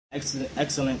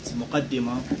Excellent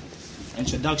muqaddimah,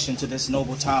 introduction to this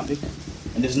noble topic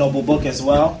and this noble book as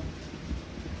well.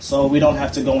 So we don't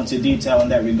have to go into detail in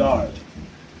that regard.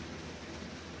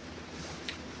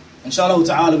 Inshallah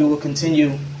ta'ala, we will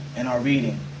continue in our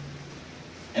reading.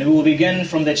 And we will begin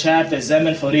from the chapter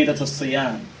Zaman Faridat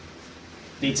al-Siyam,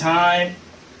 the time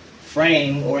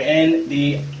frame or in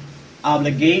the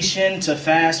obligation to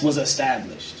fast was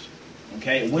established.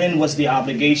 Okay, when was the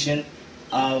obligation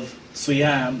of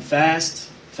Siyam,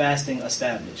 fasting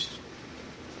established?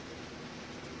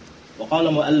 وقال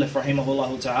المؤلف رحمه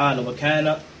الله تعالى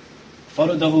وكان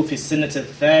فرضه في السنة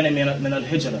الثانية من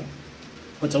الهجرة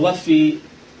وتوفي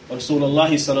رسول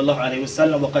الله صلى الله عليه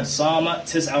وسلم وقد صام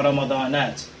 9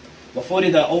 رمضانات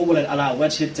وفرض أولا على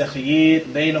وجه التخيير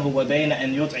بينه وبين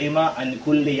أن يطعم عن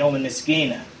كل يوم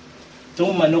مسكينا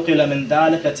ثم نقل من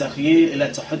ذلك تخيير إلى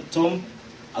تحتم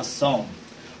الصوم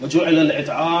وجعل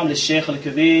الإطعام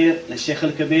للشيخ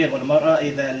الكبير والمرأة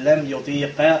إذا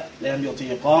لم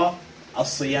يطيقا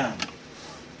الصيام.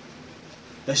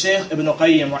 The Shaykh Ibn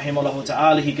Qayyim rahimahullah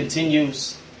ta'ala, he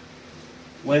continues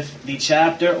with the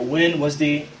chapter, when was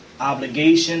the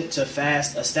obligation to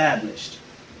fast established?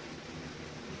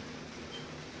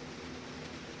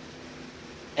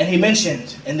 And he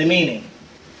mentioned in the meaning,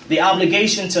 the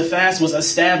obligation to fast was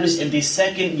established in the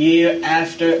second year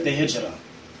after the Hijrah.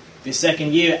 The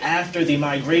second year after the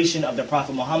migration of the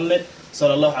Prophet Muhammad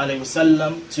sallallahu alaihi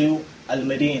wasallam to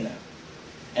Al-Medina.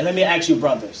 And let me ask you,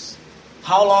 brothers,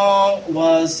 how long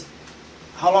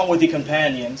were the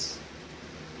companions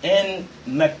in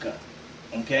Mecca?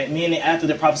 Okay, meaning after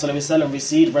the Prophet sallallahu alaihi wasallam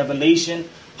received revelation,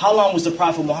 how long was the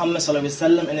Prophet Muhammad sallallahu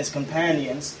alaihi wasallam and his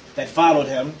companions that followed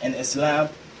him in Islam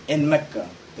in Mecca?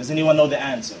 Does anyone know the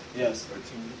answer? Yes.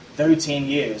 13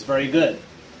 years. Very good.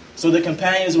 So the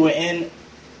companions were in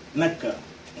Mecca,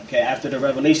 okay, after the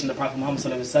revelation of the Prophet Muhammad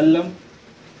sallallahu alaihi wasallam.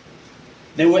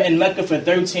 They were in Mecca for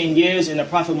 13 years, and the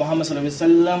Prophet Muhammad sallallahu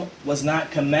alaihi wasallam was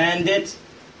not commanded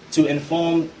to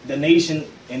inform the nation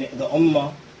in the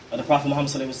ummah of the Prophet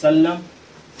Muhammad sallallahu alaihi wasallam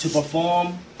to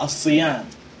perform as-siyam.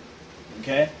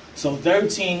 Okay, so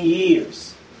 13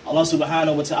 years, Allah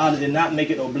subhanahu wa ta'ala did not make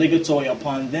it obligatory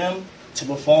upon them to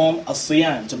perform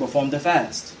as-siyam, to perform the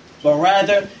fast, but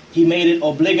rather He made it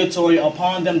obligatory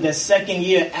upon them the second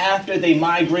year after they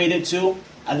migrated to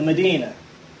Al-Medina.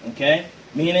 Okay?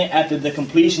 Meaning after the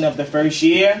completion of the first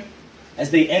year,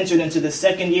 as they entered into the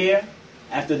second year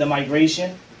after the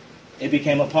migration, it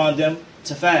became upon them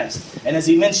to fast. And as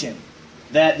he mentioned,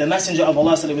 that the Messenger of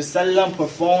Allah sallallahu alaihi wasallam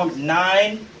performed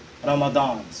 9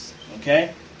 Ramadans.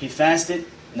 Okay? He fasted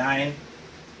 9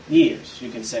 years, you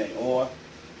can say, or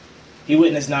he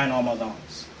witnessed 9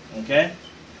 Ramadans. Okay?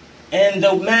 And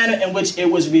the manner in which it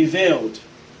was revealed,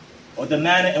 or the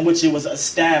manner in which it was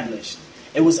established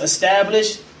in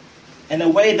a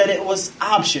way that it was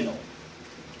optional,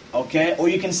 okay? Or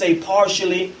you can say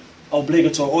partially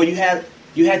obligatory, or you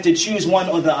had to choose one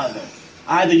or the other.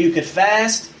 Either you could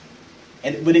fast,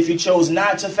 but if you chose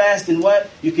not to fast, then what?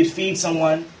 You could feed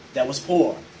someone that was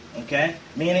poor, okay?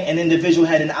 Meaning an individual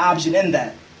had an option in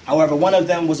that. However, one of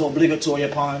them was obligatory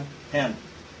upon him,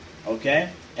 okay?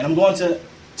 And I'm going to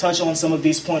touch on some of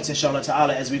these points, inshallah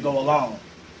ta'ala, as we go along.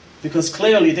 Because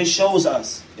clearly this shows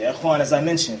us, the ikhwan, as I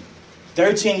mentioned,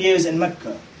 13 years in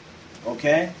Mecca,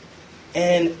 okay?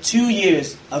 And 2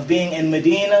 years of being in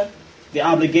Medina, the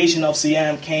obligation of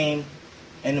Siyam came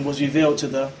and was revealed to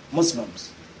the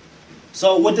Muslims.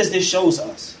 So what does this show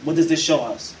us? What does this show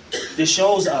us? This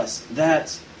shows us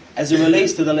that as it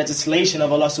relates to the legislation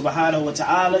of Allah subhanahu wa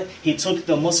ta'ala, He took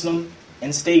the Muslim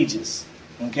in stages,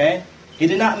 okay? He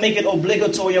did not make it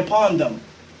obligatory upon them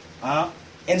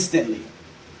instantly.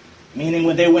 Meaning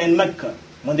when they were in Mecca,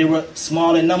 when they were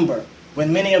small in number,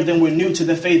 when many of them were new to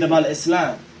the faith of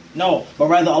Al-Islam. No, but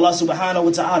rather Allah subhanahu wa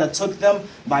ta'ala took them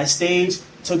by stage,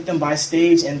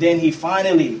 and then He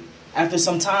finally, after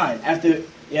some time, after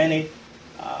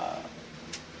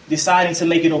deciding to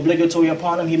make it obligatory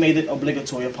upon them, He made it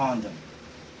obligatory upon them,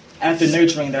 after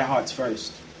nurturing their hearts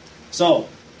first. So,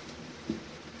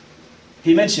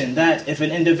 he mentioned that if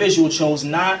an individual chose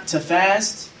not to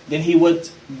fast, then he would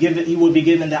be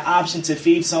given the option to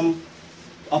feed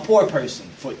a poor person.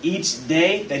 For each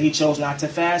day that he chose not to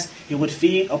fast, he would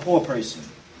feed a poor person.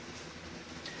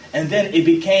 And then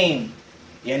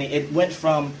it went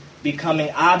from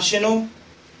becoming optional,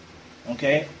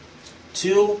 okay,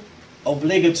 to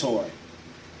obligatory.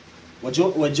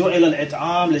 وَجُعِلَ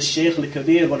الْإِطْعَامِ لِلشَّيْخِ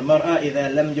الْكَبِيرِ وَالْمَرْأَةِ إِذَا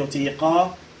لَمْ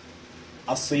يُطِيقَا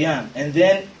الصِّيَامِ. And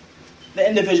then the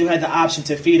individual had the option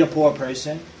to feed a poor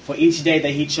person for each day that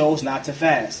he chose not to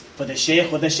fast. For the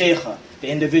sheikh or the sheikha, the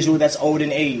individual that's old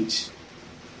in age.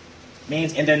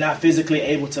 Means, and they're not physically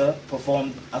able to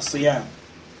perform as-siyam.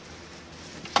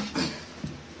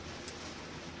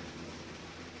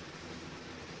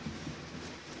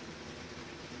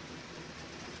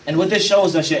 And what this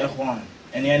shows us, ya ikhwan,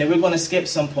 and we're going to skip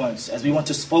some points as we want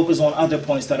to focus on other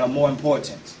points that are more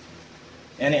important.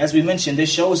 And as we mentioned,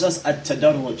 this shows us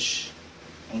at-tadarruj.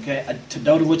 Okay,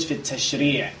 at-tadarruj fi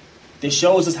tashri'. This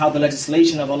shows us how the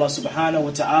legislation of Allah subhanahu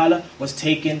wa ta'ala was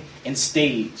taken in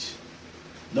stage.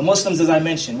 The Muslims, as I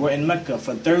mentioned, were in Mecca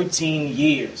for 13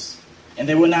 years. And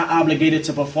they were not obligated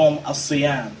to perform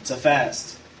as-siyam, to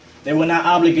fast. They were not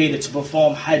obligated to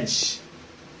perform hajj.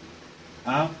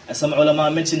 As some ulama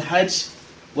mentioned, hajj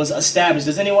was established.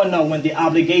 Does anyone know when the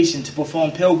obligation to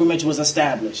perform pilgrimage was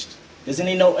established? Does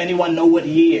anyone know what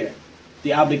year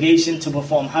the obligation to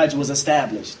perform hajj was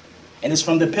established? And it's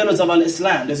from the pillars of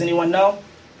al-Islam. Does anyone know?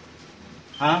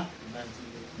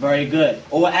 Very good.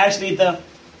 Or actually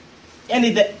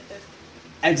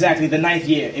exactly the 9th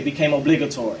year it became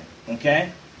obligatory.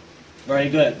 Okay? Very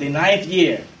good. The 9th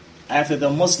year after the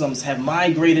Muslims have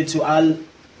migrated to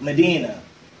Al-Medina,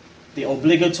 the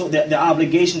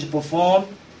obligation to perform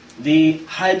the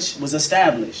hajj was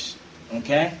established.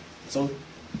 Okay? So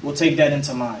we'll take that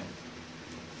into mind.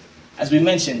 As we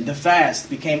mentioned, the fast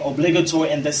became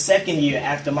obligatory in the 2nd year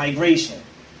after migration.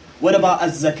 What about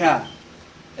az-zakah?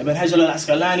 Ibn Hajar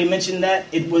al-Asqalani mentioned that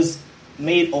it was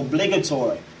made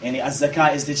obligatory. And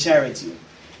az-zakah is the charity.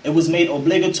 It was made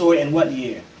obligatory in what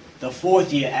year? The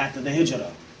 4th year after the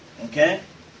hijrah. Okay?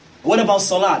 What about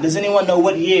salat? Does anyone know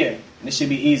what year? And it should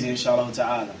be easy, inshallah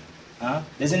ta'ala.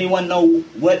 Does anyone know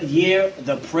what year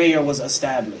the prayer was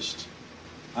established?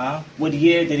 What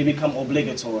year did it become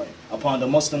obligatory upon the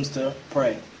Muslims to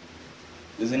pray?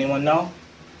 Does anyone know?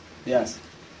 Yes.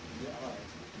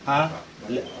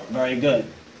 Very good.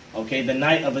 Okay, the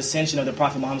night of ascension of the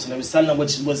Prophet Muhammad sallallahu alaihi wasallam,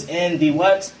 which was in the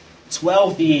what?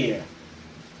 12th year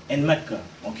in Mecca.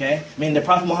 Okay, I mean the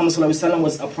Prophet Muhammad sallallahu alaihi wasallam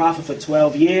was a prophet for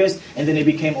 12 years, and then it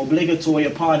became obligatory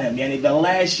upon him. Yani the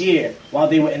last year while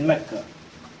they were in Mecca.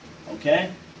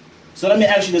 Okay, so let me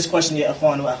ask you this question, ya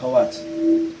ikhwan wa akhawat.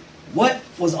 What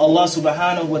was Allah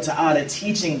subhanahu wa ta'ala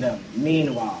teaching them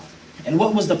meanwhile? And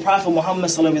what was the Prophet Muhammad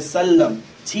sallallahu alaihi wasallam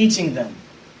teaching them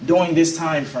during this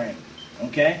time frame?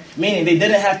 Okay? Meaning they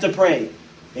didn't have to pray.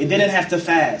 They didn't have to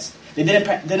fast. They didn't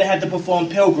have to perform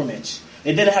pilgrimage.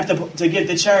 They didn't have to give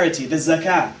the charity, the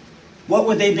zakah. What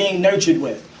were they being nurtured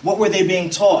with? What were they being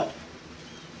taught?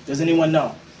 Does anyone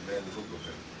know?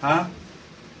 Man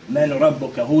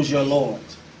Rabbuka, who's your Lord?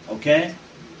 Okay?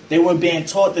 They were being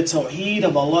taught the tawheed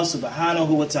of Allah subhanahu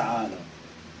wa ta'ala.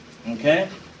 Okay?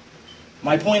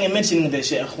 My point in mentioning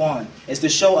this, ya ikhwan, is to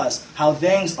show us how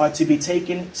things are to be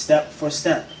taken step for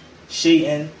step.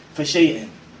 Shay'in for shay'in.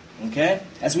 Okay?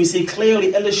 As we see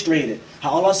clearly illustrated, how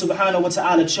Allah subhanahu wa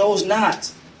ta'ala chose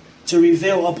not to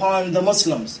reveal upon the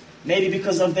Muslims. Maybe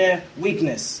because of their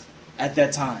weakness at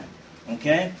that time.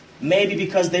 Okay? Maybe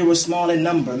because they were small in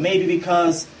number. Maybe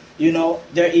because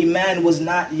their iman was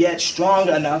not yet strong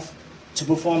enough to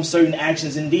perform certain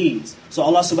actions and deeds. So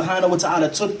Allah subhanahu wa ta'ala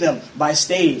took them by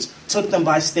stage,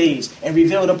 and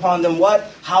revealed upon them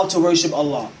what? How to worship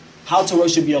Allah. How to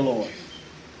worship your Lord.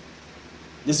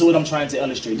 This is what I'm trying to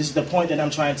illustrate. This is the point that I'm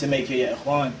trying to make here, ya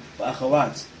ikhwan wa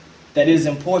akhawat. That is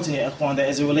important, ya ikhwan, that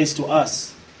as it relates to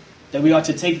us, that we are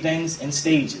to take things in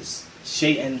stages,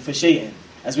 shay'in for shay'in.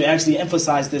 As we actually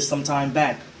emphasized this some time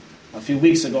back, a few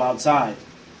weeks ago outside.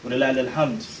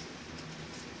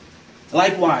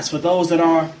 Likewise, for those that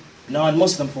are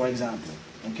non-Muslim, for example,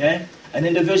 okay, an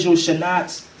individual should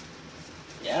not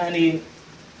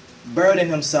burden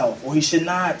himself, or he should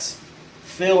not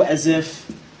feel as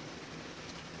if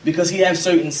because he has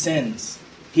certain sins,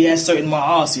 he has certain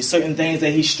ma'asi, certain things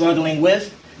that he's struggling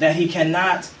with, that he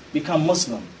cannot become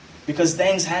Muslim, because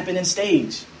things happen in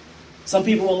stage. Some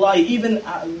people will lie, even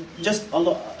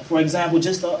for example,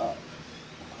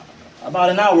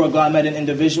 about an hour ago, I met an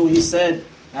individual. He said,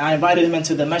 I invited him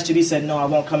into the masjid. He said, no, I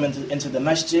won't come into the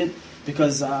masjid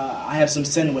because I have some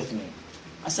sin with me.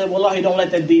 I said, wallahi, don't let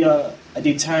that be a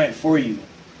deterrent for you,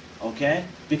 okay?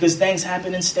 Because things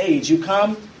happen in stage. You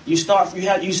come, you start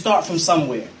from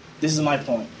somewhere. This is my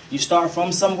point. You start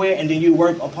from somewhere, and then you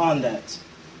work upon that.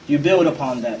 You build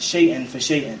upon that, shay'in for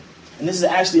shay'in. And this is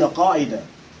actually a qa'idah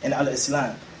in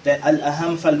al-Islam, that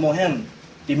al-aham fal-muhim,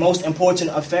 the most important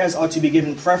affairs are to be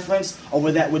given preference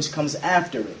over that which comes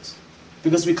after it.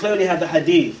 Because we clearly have the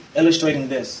hadith illustrating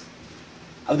this.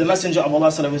 Of the Messenger of Allah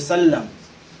sallallahu alaihi wasallam,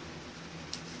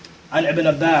 عن ابن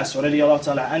عباس رضي الله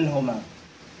تعالى عنهما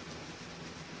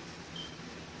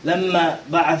لما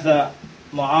بعث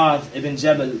معاذ ابن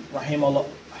جبل رحمه الله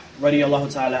رضي الله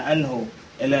تعالى عنه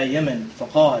إلى يمن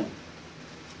فقال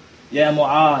يا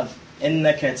معاذ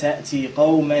إنك تأتي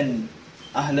قوما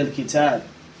أهل الكتاب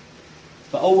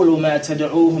فأول ما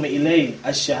تدعوهم إليه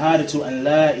الشهادة أن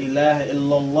لا إله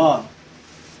إلا الله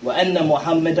وأن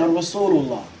محمد رسول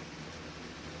الله.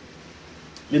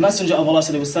 The Messenger of Allah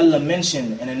ﷺ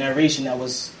mentioned in a narration that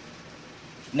was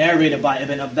narrated by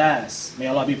Ibn Abbas, may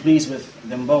Allah be pleased with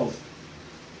them both.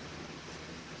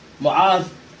 Mu'adh,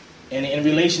 in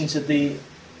relation to the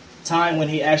time when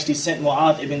he actually sent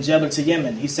Mu'adh ibn Jabal to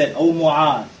Yemen, he said, O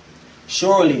Mu'adh,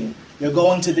 surely you're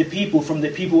going to the people from the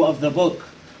people of the book,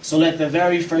 so let the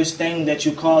very first thing that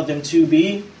you call them to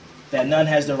be that none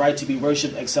has the right to be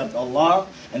worshipped except Allah,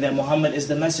 and that Muhammad is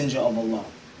the messenger of Allah.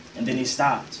 And then he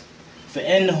stopped.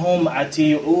 فَإِنْهُمْ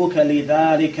عَتِيعُوكَ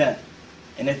لِذَلِكَ.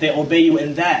 And if they obey you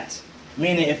in that,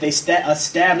 meaning if they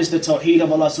establish the tawheed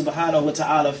of Allah subhanahu wa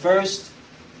ta'ala first,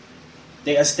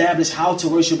 they establish how to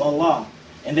worship Allah,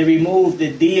 and they remove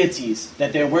the deities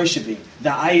that they're worshiping,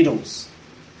 the idols.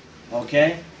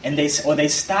 Okay? And they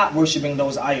stop worshiping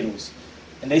those idols.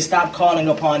 And they stop calling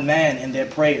upon man in their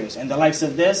prayers and the likes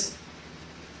of this.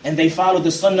 And they follow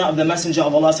the sunnah of the Messenger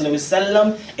of Allah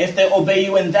ﷺ, if they obey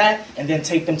you in that, and then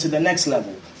take them to the next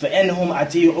level. فَإِنْهُمْ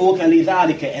عَتِيعُوكَ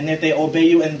لِذَلِكَ. And if they obey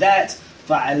you in that,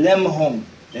 فَعَلِمْهُمْ.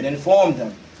 Then inform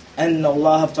them. أَنَّ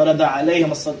اللَّهَ افْتَرَضَ عَلَيْهِمْ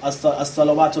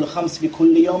الصَّلَوَاتُ الْخَمْسِ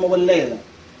بِكُلِّ يَوْمٍ وَاللَّيْلَةِ.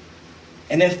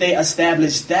 And if they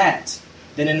establish that,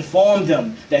 then inform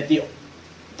them that the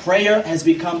prayer has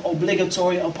become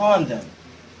obligatory upon them.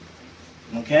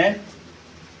 Okay?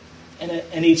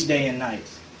 And each day and night.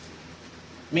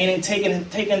 Meaning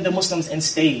taking the Muslims in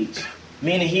stage.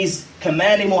 Meaning he's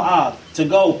commanding Mu'adh to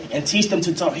go and teach them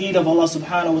to tawheed of Allah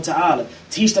subhanahu wa ta'ala.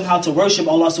 Teach them how to worship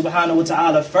Allah subhanahu wa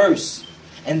ta'ala first.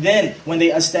 And then when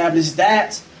they establish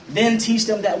that, then teach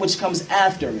them that which comes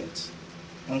after it.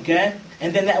 Okay?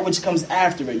 And then that which comes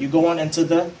after it. You go on into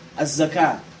the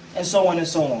az-zakah. And so on and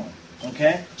so on.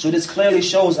 Okay? So this clearly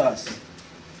shows us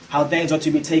how things are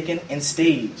to be taken in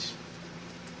stage.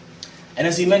 And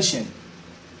as he mentioned,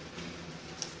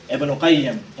 Ibn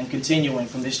Qayyim, and continuing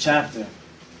from this chapter,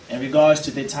 in regards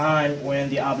to the time when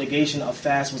the obligation of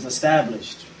fast was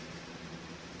established,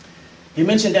 he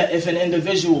mentioned that if an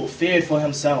individual feared for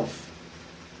himself,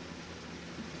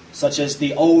 such as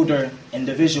the older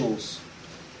individuals,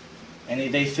 and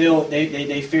they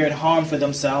feared harm for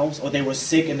themselves, or they were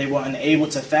sick and they were unable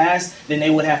to fast, then they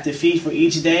would have to feed for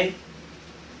each day.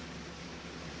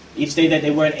 Each day that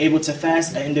they weren't able to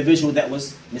fast, an individual that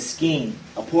was miskeen,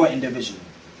 a poor individual.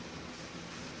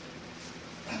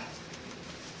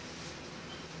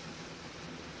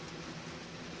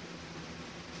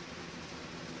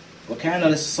 وكان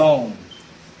للصوم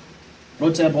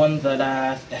رتب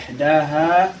ثلاث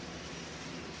إحداها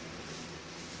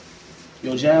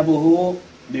يجابه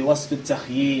بوصف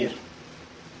التخيير.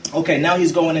 Okay, now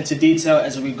he's going into detail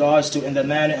as regards to in the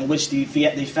manner in which the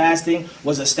fasting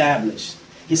was established.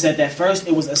 He said that first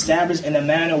it was established in a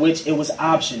manner in which it was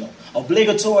optional.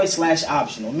 Obligatory /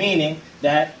 optional, meaning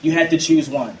that you had to choose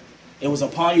one. It was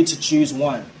upon you to choose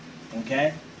one.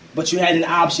 Okay? But you had an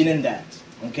option in that.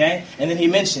 Okay? And then he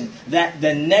mentioned that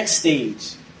the next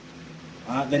stage,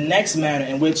 the next manner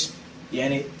in which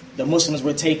the Muslims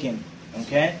were taken,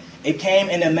 okay? It came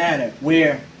in a manner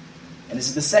where, and this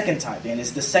is the second type, and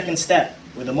it's the second step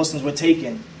where the Muslims were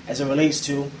taken as it relates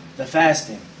to the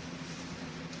fasting.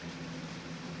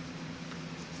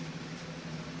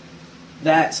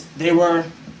 That they were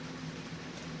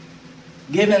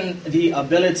given the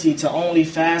ability to only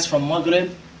fast from Maghrib,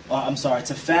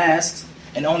 to fast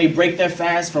and only break their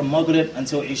fast from Maghrib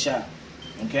until Isha.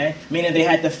 Okay? Meaning they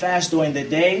had to fast during the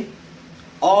day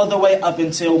all the way up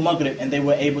until Maghrib, and they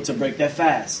were able to break their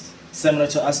fast. Similar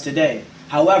to us today.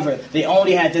 However, they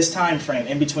only had this time frame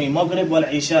in between Maghrib wal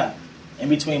Isha. In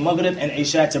between Maghrib and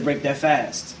Isha to break their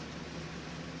fast.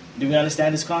 Do we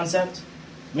understand this concept?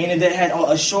 Meaning they had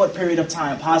a short period of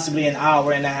time, possibly an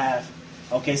hour and a half,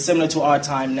 okay, similar to our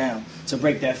time now, to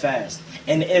break their fast.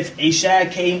 And if Isha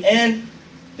came in,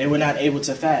 they were not able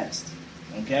to fast.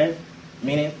 Okay?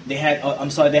 Meaning they had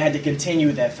to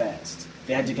continue their fast.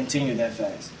 They had to continue their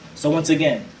fast. So once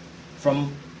again,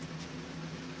 from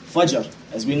Fajr,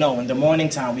 as we know, in the morning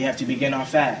time, we have to begin our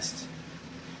fast.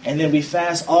 And then we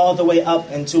fast all the way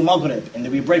up into Maghrib, and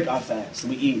then we break our fast,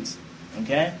 we eat.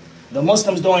 Okay? The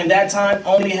Muslims during that time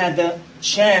only had the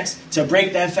chance to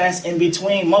break that fast in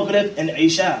between Maghrib and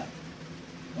Isha.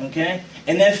 Okay?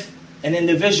 And if an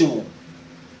individual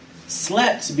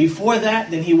slept before that,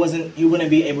 then he wouldn't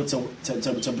be able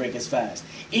to break his fast.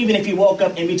 Even if he woke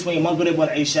up in between Maghrib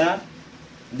and Isha,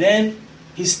 then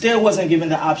he still wasn't given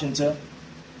the option to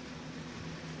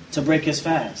break his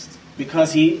fast,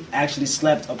 because he actually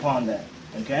slept upon that.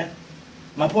 Okay?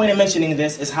 My point in mentioning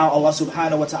this is how Allah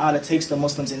subhanahu wa ta'ala takes the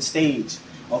Muslims in stage.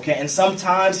 Okay, and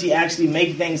sometimes He actually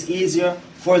makes things easier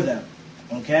for them.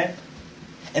 Okay?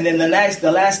 And then the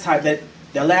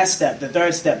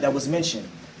third step that was mentioned,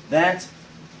 that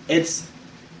it's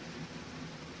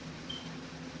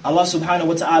Allah subhanahu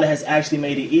wa ta'ala has actually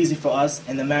made it easy for us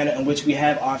in the manner in which we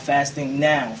have our fasting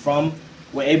now.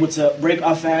 We're able to break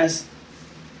our fast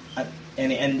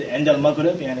during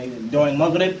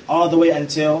Maghrib all the way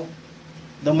until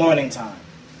the morning time.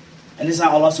 And this is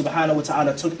how Allah subhanahu wa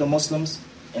ta'ala took the Muslims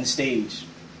in stage.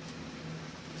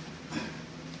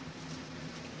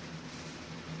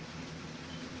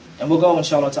 And we'll go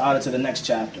inshallah ta'ala to the next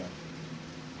chapter.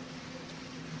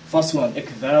 فصل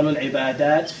إكثار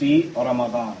العبادات في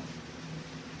رمضان.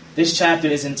 This chapter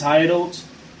is entitled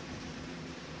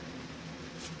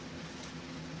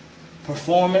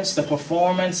the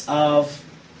performance of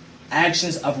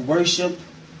actions of worship,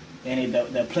 and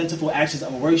the plentiful actions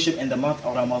of worship in the month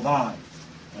of Ramadan.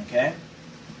 Okay?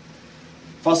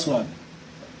 فصل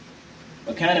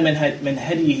وكان من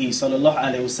هديه صلى الله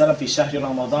عليه وسلم في شهر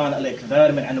رمضان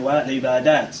الإكثار من أنواع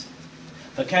العبادات.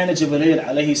 فكان جبريل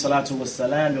عليه الصلاة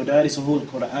والسلام يدارسه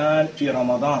القرآن في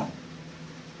رمضان.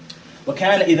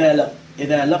 وكان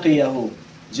إذا لقيه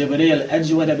جبريل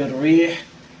أجود بالريح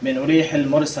من ريح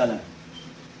المرسلة.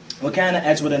 وكان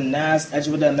أجود الناس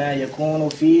أجود ما يكون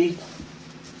في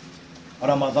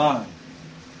Ramadan.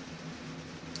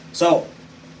 So,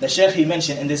 the Shaykh he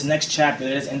mentioned in this next chapter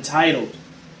that is entitled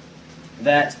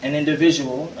that an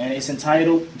individual, and it's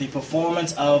entitled the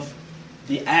performance of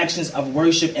the actions of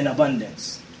worship in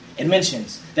abundance. It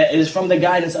mentions that it is from the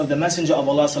guidance of the Messenger of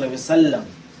Allah sallallahu alaihi wasallam,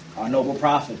 our noble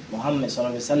Prophet Muhammad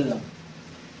sallallahu alaihi wasallam,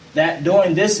 that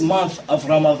during this month of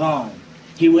Ramadan,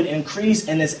 he would increase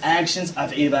in his actions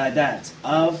of ibadat,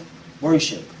 of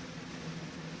worship.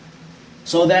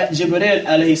 So that Jibreel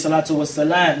alayhi salatu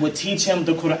wasalam would teach him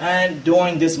the Quran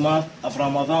during this month of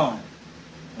Ramadan.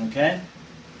 Okay?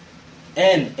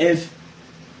 And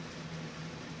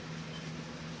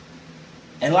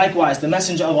likewise, the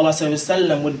Messenger of Allah sallallahu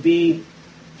alaihi wasallam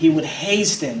he would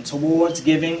hasten towards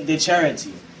giving the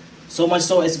charity. So much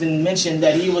so it's been mentioned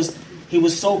that he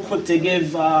was so quick to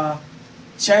give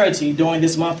charity during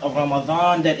this month of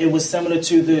Ramadan that it was similar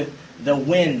to the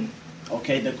wind,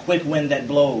 okay, the quick wind that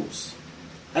blows.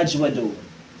 أجود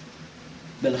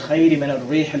بالخير من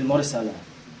الريح المرسلة.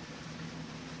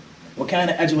 وكان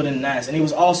أجود الناس, and he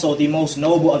was also the most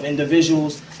noble of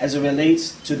individuals as it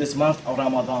relates to this month of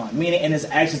Ramadan, meaning in his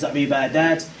actions of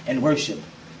ibadat and worship.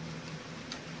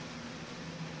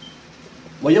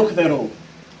 ويكثر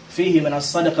فيه من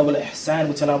الصدقة والإحسان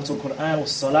وتلاوة القرآن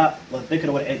والصلاة والذكر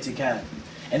والاعتكاف.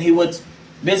 And he would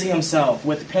busy himself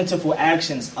with plentiful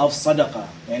actions of sadaqah,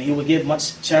 and he would give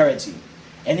much charity.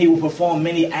 And he would perform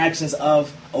many actions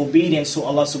of obedience to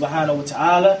Allah subhanahu wa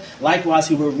ta'ala. Likewise,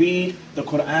 he would read the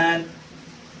Quran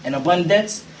in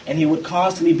abundance, and he would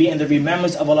constantly be in the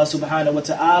remembrance of Allah subhanahu wa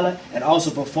ta'ala, and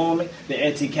also performing the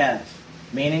i'tikaf,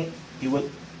 meaning he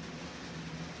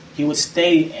would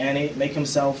stay and make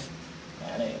himself,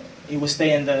 he would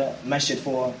stay in the masjid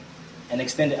for an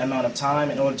extended amount of time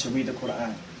in order to read the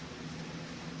Quran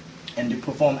and to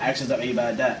perform actions of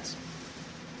ibadat.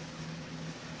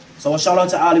 So inshallah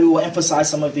ta'ala we will emphasize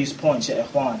some of these points, ya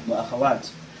ikhwan wa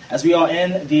akhawat, as we are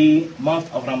in the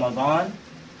month of Ramadan,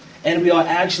 and we are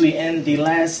actually in the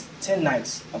last 10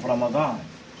 nights of Ramadan.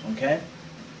 Okay?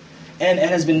 And it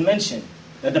has been mentioned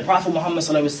that the Prophet Muhammad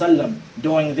sallallahu alaihi wasallam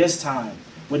during this time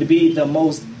would be the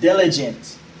most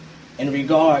diligent in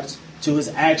regards to his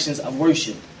actions of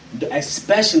worship,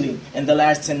 especially in the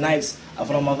last 10 nights of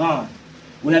Ramadan.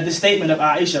 We have the statement of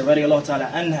Aisha radiallahu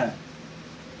ta'ala anha.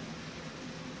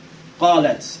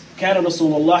 قالت كان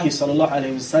رسول الله صلى الله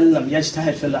عليه وسلم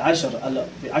يجتهد في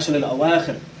العشر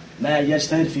الأواخر ما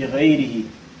يجتهد في غيره.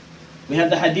 We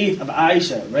have the hadith of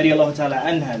Aisha radiallahu ta'ala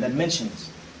anha that mentions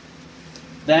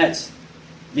that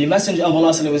the Messenger of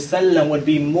Allah sallallahu alaihi wasallam would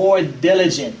be more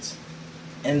diligent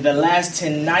in the last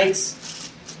 10 nights,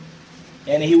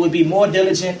 and he would be more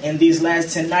diligent in these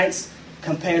last 10 nights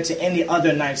compared to any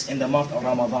other nights in the month of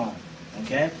Ramadan.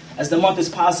 Okay? As the month is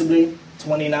possibly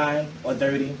 29 or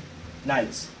 30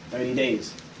 nights, 30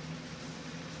 days.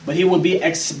 But he would be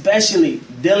especially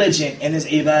diligent in his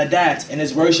ibadat, in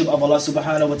his worship of Allah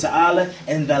subhanahu wa ta'ala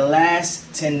in the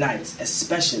last 10 nights,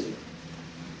 especially.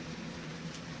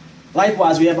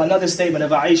 Likewise, we have another statement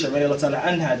of Aisha radiallahu ta'ala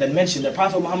anha that mentioned that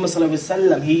Prophet Muhammad sallallahu alaihi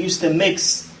wasallam, he used to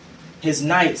mix his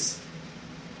nights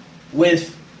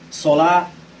with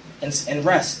salah and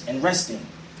resting.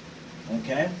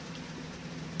 Okay?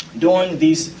 During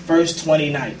these first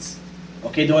 20 nights.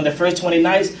 Okay, during the first 20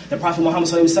 nights, the Prophet Muhammad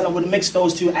ﷺ would mix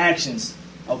those two actions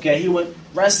Okay, he would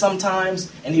rest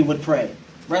sometimes and he would pray.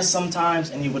 Rest sometimes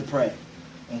and he would pray.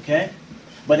 Okay?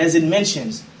 But as it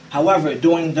mentions, however,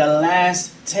 during the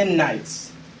last 10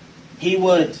 nights, he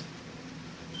would,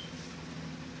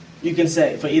 you can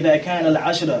say, فَإِذَا كَانَ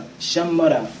الْعَشْرَ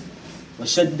شَمَّرَ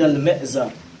وَشَدَّ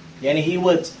الْمِئْزَرِ. Yani he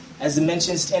would, as it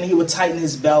mentions, and he would tighten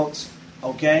his belt,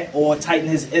 okay, or tighten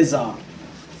his izar,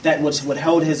 that which would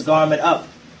hold his garment up.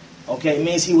 Okay, it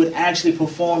means he would actually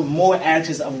perform more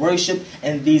actions of worship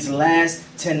in these last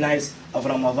 10 nights of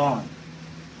Ramadan.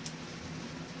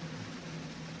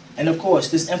 And of course,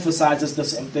 this emphasizes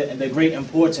the great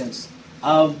importance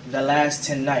of the last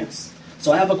 10 nights.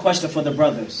 So I have a question for the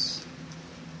brothers.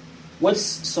 What's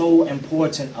so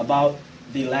important about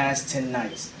the last 10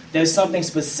 nights? There's something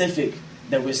specific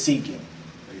that we're seeking.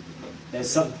 There's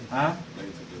something,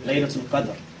 Laylatul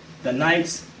Qadr, the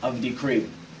nights of decree.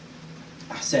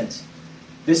 Ahsant.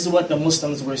 This is what the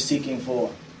Muslims were seeking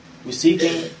for. We're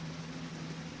seeking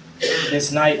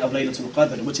this night of Laylatul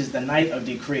Qadr, which is the night of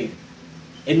decree.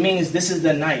 It means this is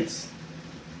the night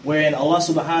wherein Allah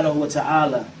subhanahu wa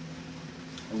ta'ala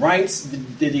writes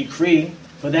the decree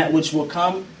for that which will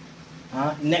come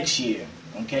next year.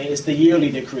 Okay, it's the yearly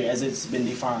decree as it's been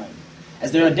defined.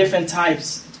 As there are different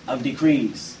types of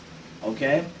decrees.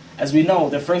 Okay, as we know,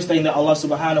 the first thing that Allah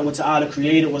subhanahu wa ta'ala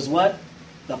created was what?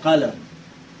 The qalam.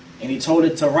 And He told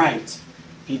it to write.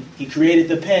 He created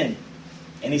the pen.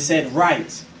 And He said,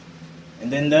 write.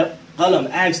 And then the qalam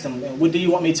asked him, what do you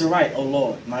want me to write, O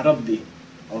Lord, my Rabbi?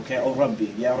 Okay, O Rabbi,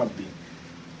 Ya Rabbi.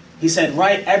 He said,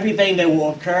 write everything that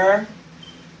will occur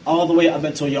all the way up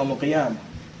until Yawm al-Qiyamah.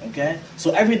 Okay?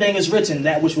 So everything is written,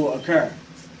 that which will occur.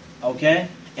 Okay?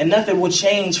 And nothing will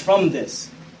change from this.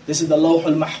 This is the Lawh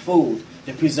al-Mahfuz,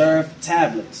 the preserved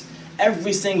tablets.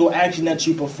 Every single action that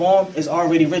you perform is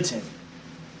already written.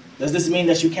 Does this mean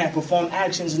that you can't perform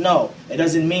actions? No, it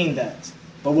doesn't mean that.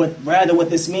 But what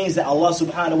this means that Allah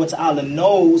subhanahu wa ta'ala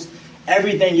knows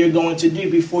everything you're going to do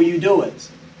before you do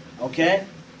it. Okay?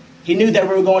 He knew that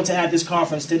we were going to have this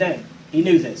conference today. He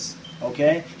knew this.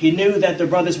 Okay? He knew that the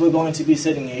brothers were going to be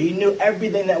sitting here. He knew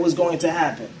everything that was going to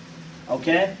happen.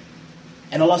 Okay?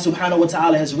 And Allah subhanahu wa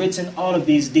ta'ala has written all of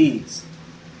these deeds.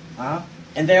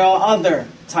 And there are other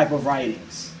type of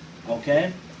writings.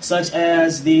 Okay? Such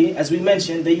as as we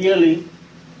mentioned, the yearly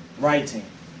writing.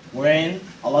 Wherein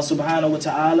Allah subhanahu wa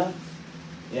ta'ala,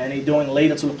 during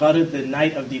Laylatul Qadr, the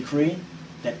night of decree,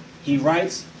 that He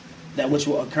writes that which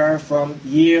will occur from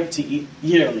year to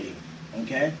yearly.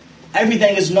 Okay?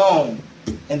 Everything is known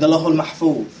in the Lawh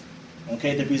al-Mahfuz.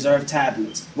 Okay, the preserved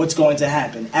tablets. What's going to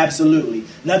happen? Absolutely.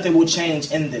 Nothing will change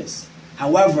in this.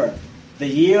 However, the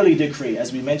yearly decree,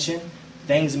 as we mentioned,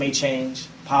 things may change,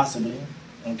 possibly.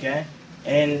 Okay?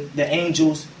 And the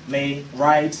angels may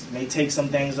write, may take some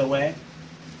things away.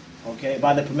 Okay,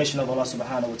 by the permission of Allah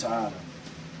subhanahu wa ta'ala.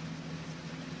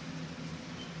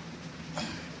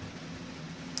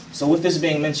 So with this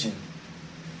being mentioned,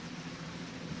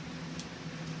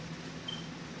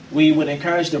 we would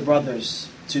encourage the brothers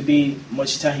to be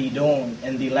mujtahidun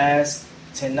in the last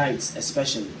 10 nights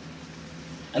especially.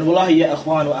 And wallahi ya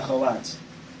akhwan wa akhawat,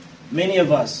 many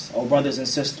of us, our brothers and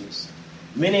sisters,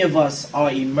 many of us are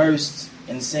immersed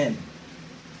in sin.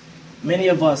 Many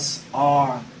of us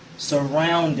are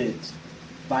surrounded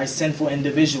by sinful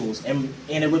individuals, and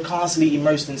we're constantly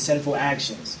immersed in sinful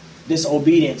actions,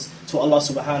 disobedience to Allah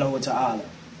subhanahu wa ta'ala.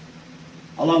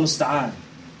 Allah musta'an.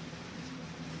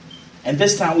 And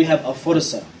this time we have a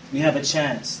fursa, we have a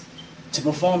chance to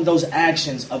perform those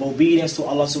actions of obedience to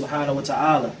Allah subhanahu wa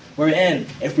ta'ala, wherein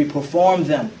if we perform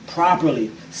them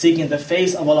properly, seeking the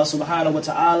face of Allah subhanahu wa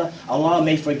ta'ala, Allah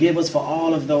may forgive us for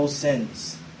all of those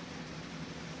sins.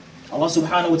 Allah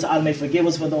subhanahu wa ta'ala may forgive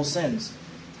us for those sins.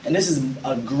 And this is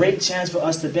a great chance for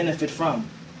us to benefit from.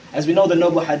 As we know the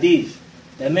noble hadith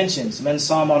that mentions, Man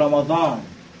sama Ramadan,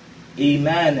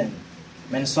 imanan.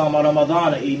 Man sama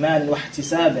Ramadan, imanan wa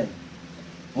ihtisaban.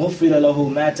 غُفِرَ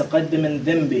لَهُ مَا تَقَدَّمَ مِنْ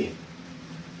ذَنْبِهِ.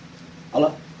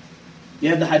 Allah, you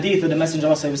have the hadith of the Messenger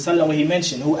of Allah where he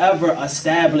mentioned, whoever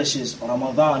establishes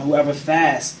Ramadan, whoever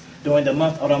fasts during the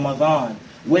month of Ramadan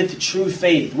with true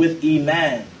faith, with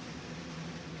iman,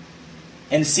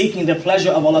 and seeking the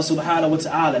pleasure of Allah subhanahu wa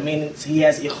ta'ala, meaning he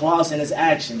has ikhlas in his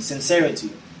actions, sincerity,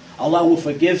 Allah will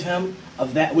forgive him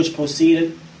of that which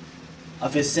proceeded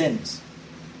of his sins.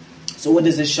 So what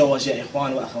does this show us, ya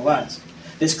ikhwan wa akhawat?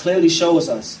 This clearly shows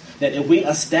us that if we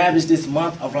establish this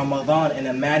month of Ramadan in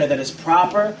a manner that is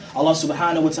proper, Allah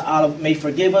subhanahu wa ta'ala may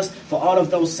forgive us for all of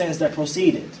those sins that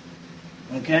proceeded.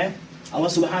 Okay? Allah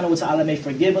subhanahu wa ta'ala may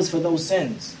forgive us for those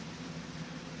sins.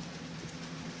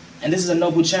 And this is a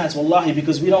noble chance, wallahi,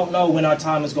 because we don't know when our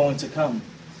time is going to come.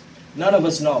 None of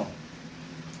us know.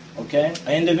 Okay?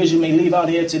 An individual may leave out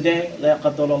here today, la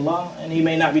qadar Allah, and he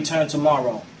may not return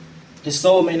tomorrow. His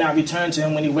soul may not return to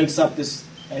him when he wakes up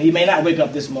and he may not wake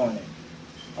up this morning.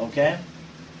 Okay?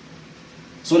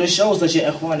 So this shows us,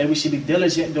 ya ikhwan, that we should be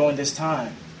diligent during this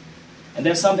time. And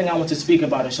there's something I want to speak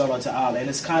about, inshallah ta'ala, and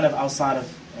it's kind of outside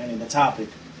of the topic,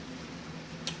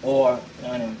 or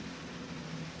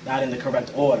not in the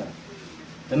correct order.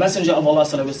 The Messenger of Allah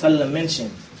sallallahu alaihi wasallam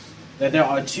mentioned that there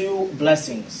are two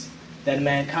blessings that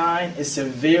mankind is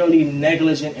severely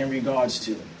negligent in regards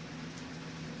to.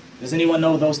 Does anyone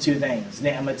know those two things?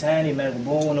 نِعْمَتَانِ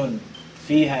مَغْبُونٌ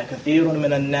فِيهَا كَثِيرٌ مِنَ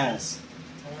النَّاسِ.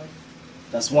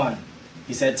 That's one.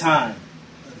 He said time.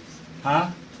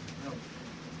 Huh?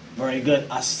 Very good.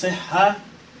 As-sihha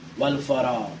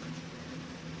wal-farag.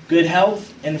 Good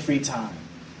health and free time.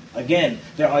 Again,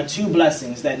 there are two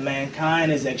blessings that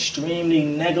mankind is extremely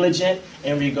negligent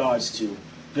in regards to.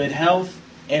 Good health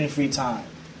and free time.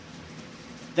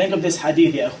 Think of this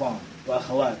hadith, ya ikhwan wa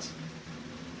akhawat.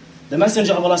 The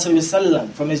Messenger of Allah sallallahu alaihi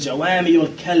wasallam, from his Jawami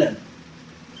al-Kalam.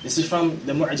 This is from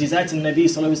the Mu'jizat al-Nabi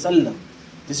sallallahu alaihi wasallam.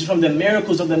 This is from the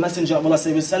miracles of the Messenger of Allah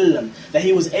sallallahu alaihi wasallam, that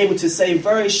he was able to say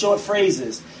very short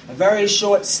phrases, very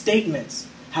short statements.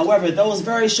 However, those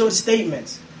very short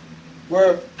statements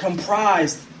were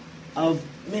comprised of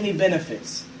many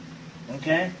benefits.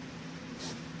 Okay?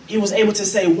 He was able to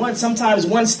say sometimes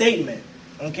one statement.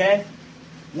 Okay?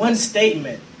 One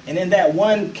statement. And in that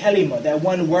one kalima, that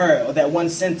one word, or that one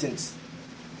sentence,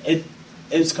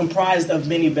 it's comprised of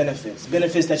many benefits.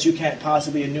 Benefits that you can't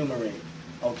possibly enumerate.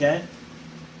 Okay?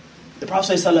 The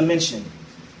Prophet ﷺ mentioned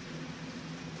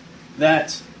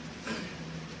that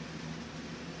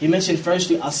he mentioned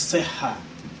firstly as-sihha,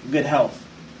 good health.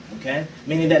 Okay?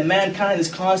 Meaning that mankind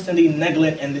is constantly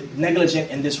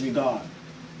negligent in this regard.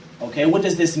 Okay? What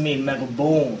does this mean?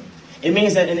 Maghboon. It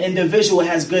means that an individual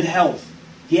has good health.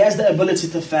 He has the ability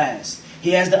to fast.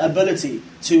 He has the ability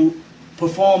to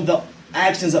perform the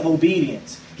actions of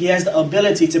obedience. He has the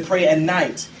ability to pray at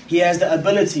night. He has the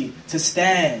ability to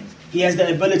stand. He has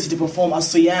the ability to perform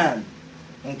as-siyam.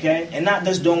 Okay? And not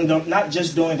just during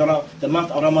the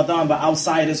month of Ramadan, but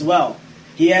outside as well.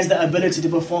 He has the ability to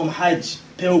perform Hajj,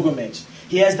 pilgrimage.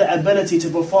 He has the ability to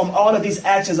perform all of these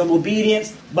actions of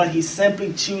obedience, but he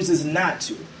simply chooses not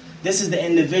to. This is the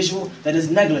individual that is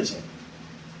negligent.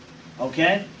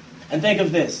 Okay? And think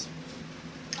of this.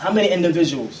 How many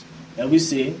individuals that we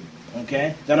see,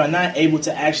 okay, that are not able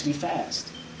to actually fast?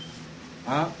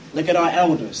 Look at our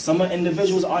elders. Some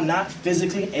individuals are not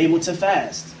physically able to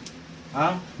fast.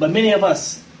 But many of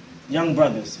us, young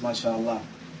brothers, mashallah,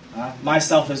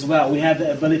 myself as well, we have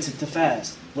the ability to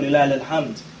fast. Walillahil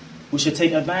alhamd. We should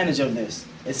take advantage of this.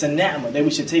 It's a ni'mah that we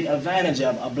should take advantage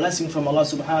of, a blessing from Allah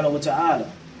subhanahu wa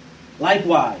ta'ala.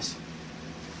 Likewise,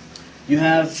 you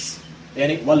have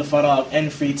wal-farag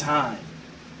and free time.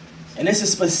 And this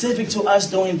is specific to us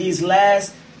during these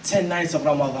last 10 nights of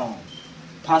Ramadan.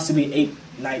 Possibly 8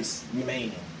 nights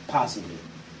remaining. Possibly.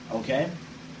 Okay?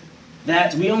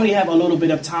 That we only have a little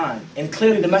bit of time. And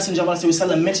clearly the Messenger of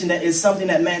Allah mentioned that it's something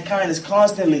that mankind is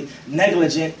constantly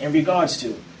negligent in regards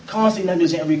to. Constantly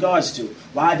negligent in regards to.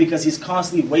 Why? Because he's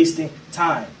constantly wasting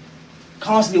time.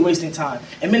 Constantly wasting time.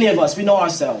 And many of us, we know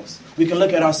ourselves. We can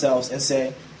look at ourselves and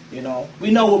say, we know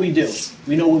what we do.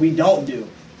 We know what we don't do.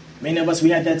 Many of us, we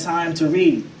have that time to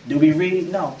read. Do we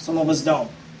read? No, some of us don't.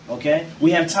 Okay?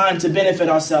 We have time to benefit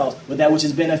ourselves with that which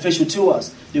is beneficial to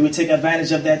us. Do we take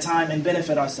advantage of that time and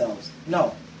benefit ourselves?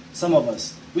 No, some of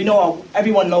us. We know,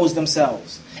 everyone knows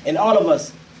themselves. And all of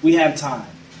us, we have time.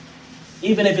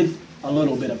 Even if it's a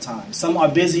little bit of time. Some are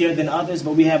busier than others,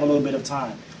 but we have a little bit of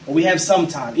time. Or we have some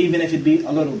time, even if it be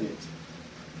a little bit.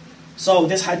 So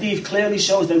this hadith clearly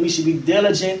shows that we should be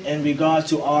diligent in regards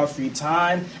to our free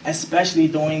time, especially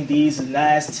during these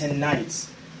last 10 nights.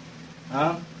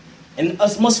 And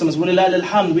us Muslims, walillahil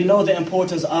alhamd, we know the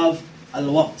importance of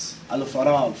al-waqt,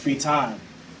 al-farag, free time.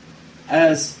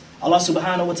 As Allah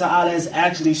subhanahu wa ta'ala has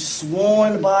actually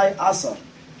sworn by asr.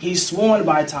 He's sworn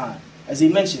by time. As he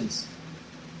mentions,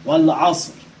 wal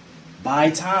asr,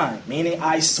 by time. Meaning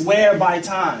I swear by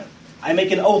time. I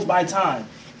make an oath by time.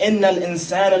 Innal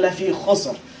insana lafi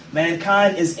khusr.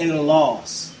 Mankind is in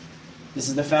loss. This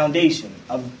is the foundation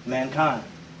of mankind.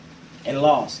 In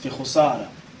loss. Fi khusara.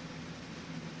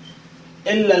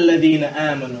 Illa alladhina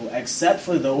amanu. Except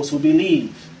for those who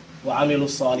believe. Wa amilu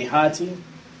salihati.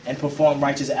 And perform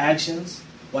righteous actions.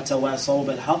 Wa tawasaw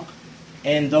bil haqq.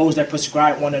 And those that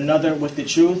prescribe one another with the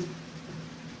truth.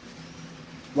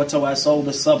 Wa tawasaw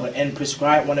bis sabr. And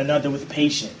prescribe one another with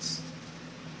patience.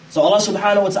 So Allah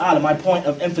subhanahu wa ta'ala, my point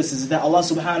of emphasis is that Allah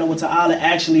subhanahu wa ta'ala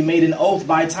actually made an oath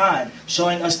by time,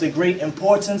 showing us the great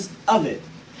importance of it.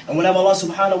 And whenever Allah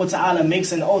subhanahu wa ta'ala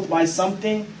makes an oath by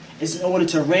something, it's in order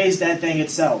to raise that thing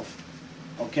itself.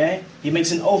 Okay? He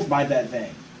makes an oath by that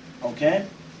thing. Okay?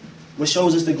 Which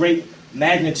shows us the great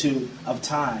magnitude of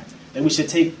time. That we should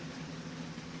take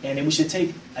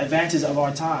advantage of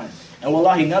our time. And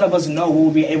wallahi, none of us know we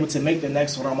will be able to make the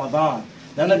next Ramadan.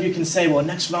 None of you can say, well,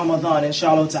 next Ramadan,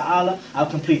 inshallah ta'ala, I'll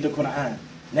complete the Quran.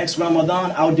 Next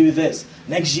Ramadan, I'll do this.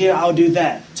 Next year, I'll do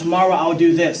that. Tomorrow, I'll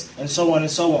do this. And so on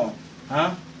and so on.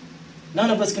 Huh? None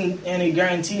of us can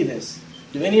guarantee this.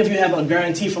 Do any of you have a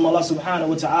guarantee from Allah subhanahu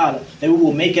wa ta'ala that we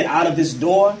will make it out of this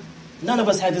door? None of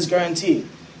us have this guarantee.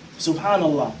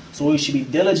 Subhanallah. So we should be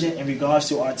diligent in regards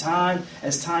to our time,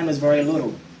 as time is very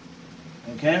little.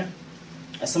 Okay?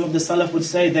 As some of the Salaf would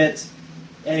say that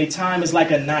any time is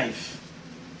like a knife.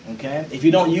 Okay? If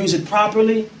you don't use it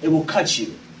properly, it will cut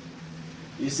you.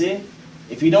 You see?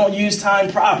 If you don't use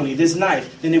time properly, this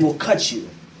knife, then it will cut you.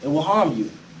 It will harm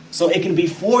you. So it can be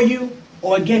for you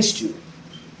or against you.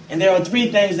 And there are three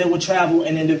things that will travel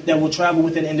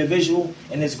with an individual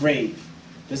in his grave.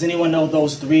 Does anyone know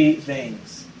those three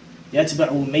things? يَتْبَعُ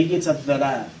مَيِّتَ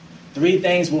الثَّلَاثِ. Three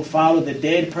things will follow the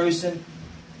dead person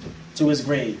to his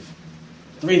grave.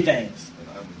 Three things.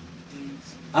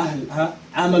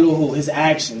 Amaluhu, his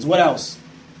actions. What else?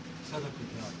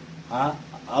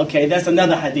 Okay, that's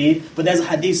another hadith, but there's a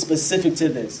hadith specific to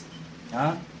this.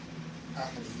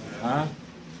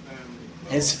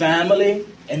 His family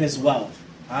and his wealth.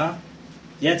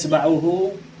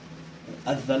 يَتْبَعُهُ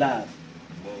الثَّلَاثِ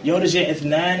يَرْجِعْ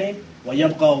اثْنَانِ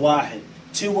وَيَبْقَى وَاحِدٌ.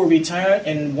 Two will return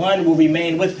and one will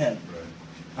remain with him.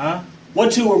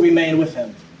 What two will remain with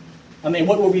him?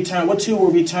 What will return? What two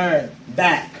will return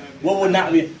back? What will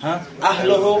not be?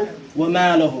 أَهْلُهُ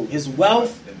وَمَالُهُ. His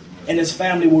wealth and his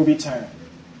family will return.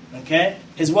 Okay?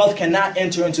 His wealth cannot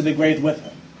enter into the grave with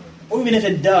him. Or even if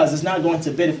it does, it's not going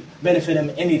to benefit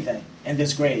him anything in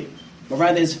this grave. But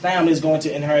rather his family is going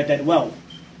to inherit that wealth.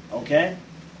 Okay?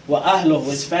 Well, ahluhu,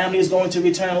 his family is going to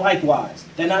return likewise.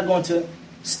 They're not going to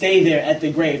stay there at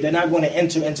the grave. They're not going to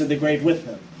enter into the grave with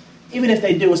him. Even if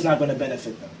they do, it's not going to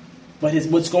benefit them. But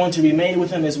what's going to remain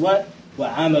with him is what?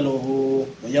 وَعَمَلُهُ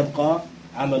وَيَبْقَى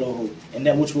عَمَلُهُ. And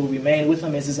that which will remain with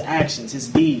him is his actions, his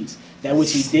deeds, that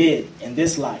which he did in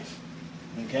this life.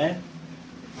 Okay?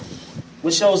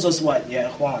 Which shows us what, ya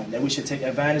ikhwan? That we should take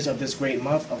advantage of this great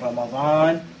month of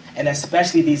Ramadan, and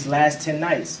especially these last 10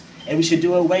 nights. And we should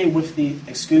do away with the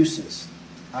excuses.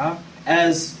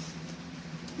 As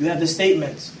you have the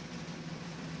statements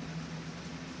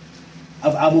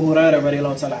of Abu-Raafi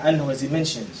radiallahu ta'ala anhu, as he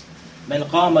mentions, من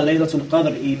قام ليلة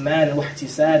القدر إيمانا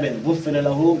واحتسابا غفر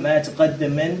له ما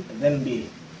تقدم من ذنبه.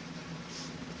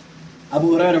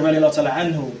 Abu-Raafi radiallahu ta'ala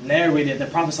anhu narrated the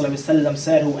Prophet sallallahu alaihi wasallam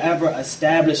said, whoever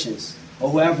establishes,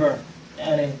 or whoever,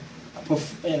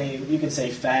 you could say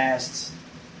fasts,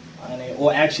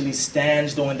 or actually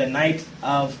stands during the night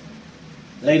of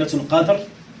Laylatul Qadr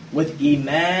with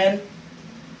Iman,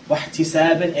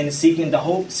 wahtisaban, and seeking the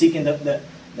hope, seeking the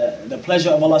pleasure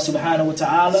of Allah subhanahu wa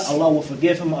ta'ala, Allah will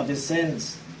forgive him of his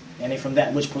sins, and from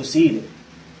that which proceeded.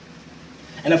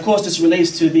 And of course this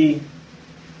relates to the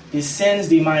sins,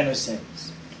 the minor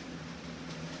sins.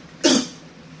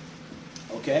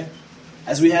 Okay?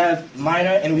 As we have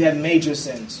minor and we have major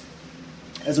sins.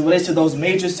 As it relates to those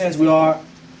major sins,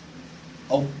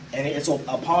 and it's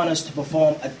upon us to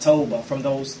perform a tawbah from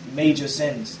those major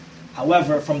sins.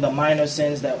 However, from the minor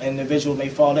sins that an individual may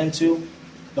fall into,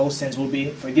 those sins will be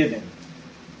forgiven.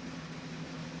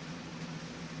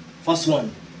 First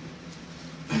one.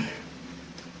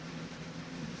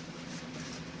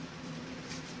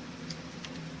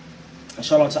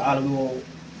 Inshallah ta'ala, we will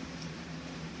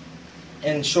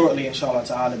end shortly, inshallah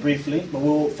ta'ala, briefly, but we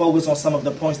will focus on some of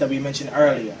the points that we mentioned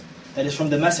earlier. That is from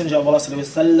the Messenger of Allah sallallahu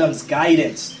alaihi wasallam's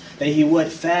guidance, that he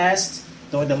would fast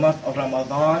during the month of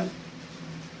Ramadan.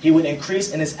 He would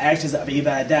increase in his actions of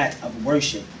ibadat, of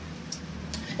worship.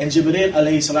 And Jibreel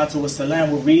alayhi salatu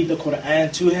wasalam would read the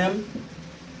Quran to him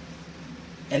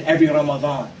in every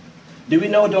Ramadan. Do we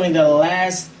know during the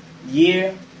last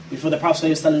year before the Prophet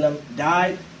sallallahu alaihi wasallam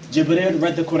died, Jibreel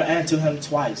read the Quran to him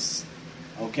twice.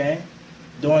 Okay?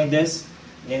 During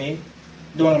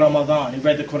Ramadan, he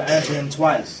read the Quran to him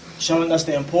twice, showing us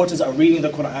the importance of reading the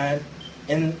Quran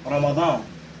in Ramadan,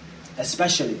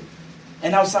 especially.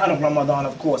 And outside of Ramadan,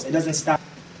 of course, it doesn't stop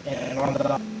in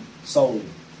Ramadan solely.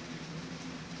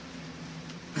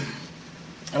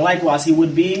 And likewise, he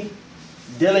would be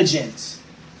diligent.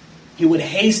 He would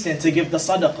hasten to give the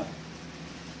sadaqah.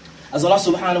 As Allah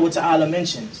subhanahu wa ta'ala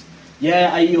mentions,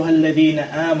 يَا أَيُّهَا الَّذِينَ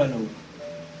آمَنُوا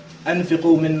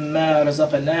أنفقوا مما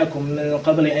رزقناكم من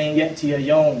قبل أن يأتي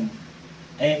يوم.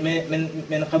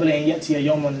 من قبل أن يأتي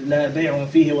يوم لا بيع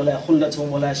فيه ولا خلة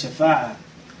ولا شفاعة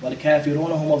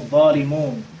والكافرون هم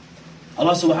الظالمون.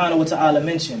 Allah subhanahu wa ta'ala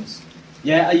mentions,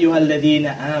 Ya ayyuhal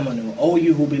ladhina amanu, O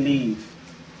you who believe,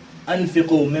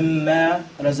 anfiqu mimma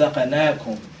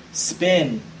razaqanakum,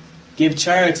 spend, give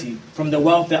charity from the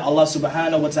wealth that Allah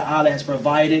subhanahu wa ta'ala has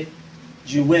provided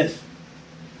you with.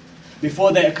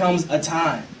 Before there comes a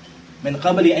time, من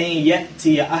قبل أن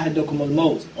يأتي أحدكم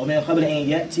الموت, or من قبل أن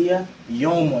يأتي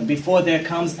يوم, before there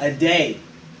comes a day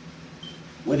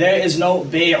where there is no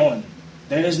bay'un,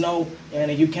 there is no,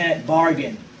 and you can't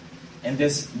bargain in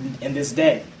this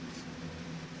day.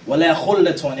 ولا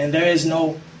خلة, and there is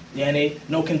no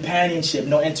companionship,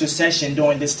 no intercession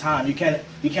during this time. You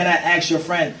cannot ask your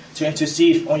friend to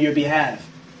intercede on your behalf.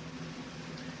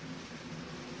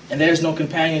 And there is no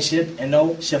companionship and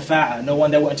no shafa'ah, no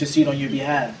one that will intercede on your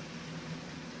behalf.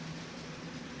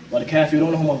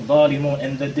 وَالْكَافِرُونَ هُمُ الظَّالِمُونَ,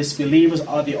 and the disbelievers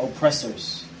are the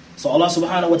oppressors. So Allah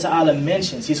subhanahu wa ta'ala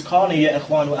mentions, He's calling ya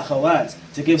ikhwan wa akhawat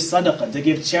to give sadaqah, to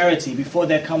give charity before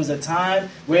there comes a time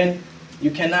when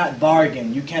you cannot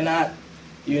bargain, you cannot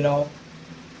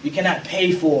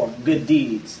pay for good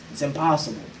deeds. It's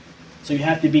impossible. So you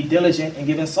have to be diligent in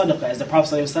giving sadaqah, as the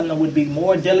Prophet ﷺ would be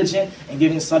more diligent in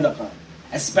giving sadaqah,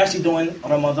 especially during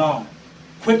Ramadan.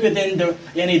 Quicker than the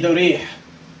R.E.D.A.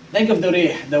 Think of the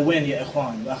R.E.D.A, the wind, ya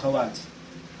ikhwan wa akhawat.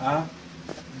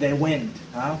 The wind.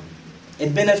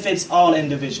 It benefits all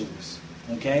individuals.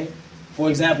 Okay? For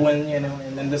example,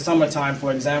 in the summertime,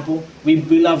 for example, we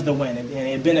love the wind, and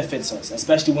it benefits us,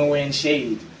 especially when we're in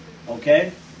shade.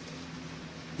 Okay?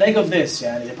 Think of this,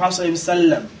 the Prophet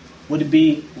ﷺ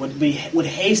would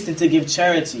hasten to give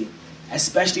charity,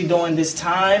 especially during this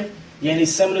time,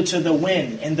 similar to the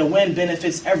wind, and the wind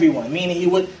benefits everyone, meaning he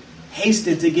would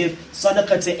hasten to give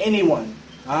sadaqah to anyone,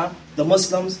 the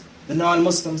Muslims, the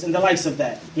non-Muslims, and the likes of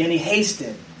that. He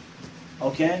hastened,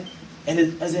 okay?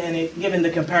 And given the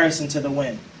comparison to the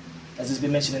wind, as has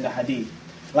been mentioned in the hadith.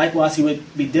 Likewise, he would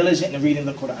be diligent in reading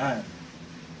the Quran.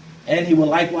 And he will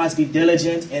likewise be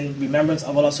diligent in remembrance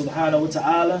of Allah subhanahu wa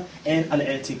ta'ala and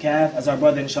al-i'tikaf, as our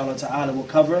brother inshallah ta'ala will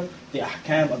cover the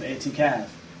ahkam of i'tikaf,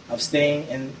 of staying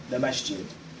in the masjid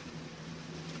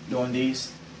during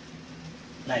these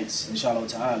nights, inshallah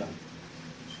ta'ala.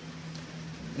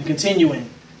 And continuing,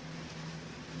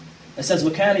 it says,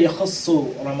 وَكَانَ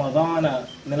يَخُصُّ رَمَضَانَ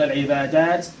مِنَ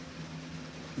الْعِبَادَاتِ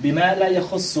بِمَا لَا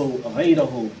يَخُصُّ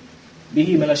غَيْرَهُ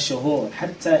بِهِ مِنَ الشُّهُورِ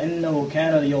حَتَّى إِنَّهُ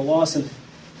كَانَ لِيَوَاصِلْ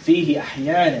فيه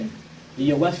أحيانا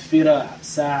ليوفر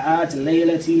ساعات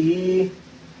ليلته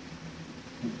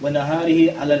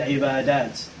ونهاره على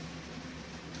العبادات.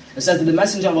 It says that the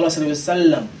Messenger of Allah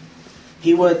ﷺ,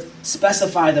 he would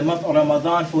specify the month of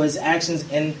Ramadan for his actions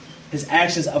and his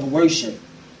actions of worship,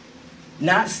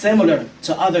 not similar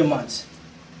to other months.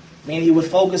 Meaning he would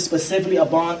focus specifically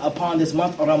upon this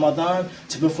month of Ramadan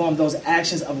to perform those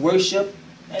actions of worship,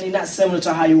 and not similar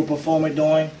to how you would perform it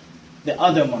during the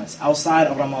other months outside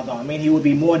of Ramadan. I mean, he would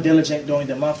be more diligent during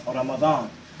the month of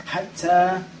Ramadan.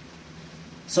 Hatta,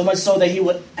 so much so that he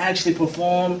would actually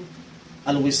perform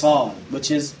al-wisal,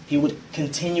 which is he would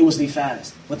continuously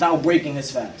fast without breaking his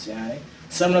fast.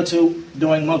 Similar to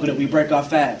during Maghrib, we break our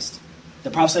fast. The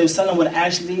Prophet ﷺ would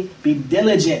actually be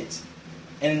diligent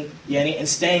in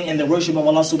staying in the worship of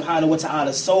Allah subhanahu wa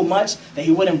ta'ala so much that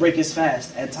he wouldn't break his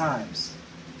fast at times.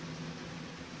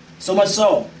 So much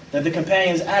so that the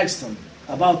companions asked him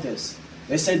about this.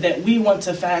 They said that we want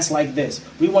to fast like this.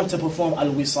 We want to perform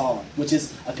al-wisal, which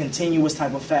is a continuous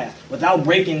type of fast, without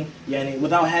breaking,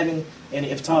 without having any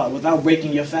iftar, without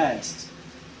breaking your fast.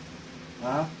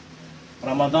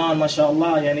 Ramadan,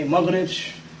 mashallah, Maghrib,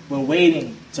 we're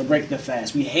waiting to break the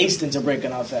fast. We hasten to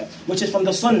breaking our fast, which is from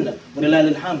the Sunnah,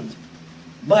 walillahil hamd.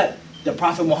 But the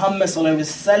Prophet Muhammad sallallahu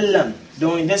alaihi wasallam,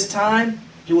 during this time,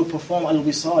 he would perform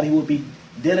al-wisal. He would be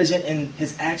diligent in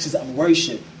his actions of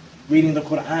worship, reading the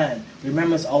Quran,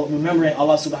 remembering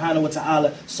Allah subhanahu wa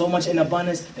ta'ala so much in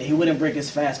abundance that he wouldn't break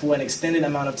his fast for an extended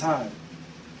amount of time.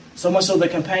 So much so the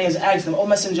companions asked him, O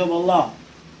Messenger of Allah,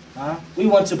 we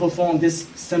want to perform this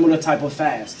similar type of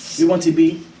fast. We want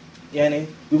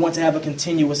to have a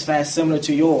continuous fast similar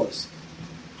to yours.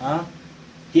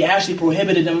 He actually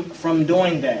prohibited them from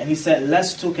doing that. And he said,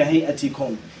 Lastu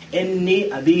kahiyatikum, inni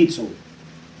abitu.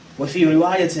 وفي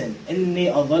رواية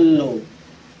إني أظل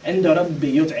عند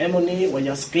ربي يطعمني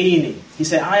ويسقيني. He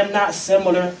said, I am not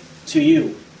similar to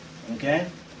you, okay?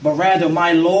 But rather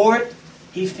my Lord,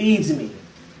 He feeds me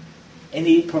and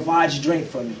He provides drink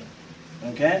for me,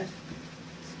 okay?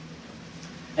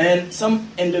 And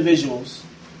some individuals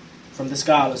from the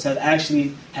scholars have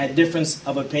actually had difference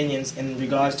of opinions in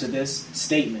regards to this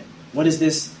statement. What is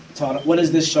this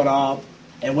sharab?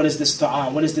 And what is this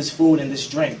ta'am? What is this food and this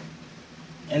drink?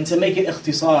 And to make it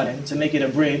ikhtisaran, to make it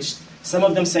abridged, some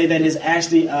of them say that it's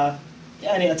actually a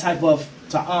type of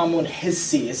ta'amun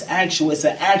hissi. It's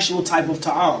an actual type of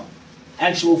ta'am,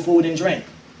 actual food and drink.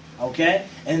 Okay?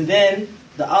 And then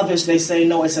the others, they say,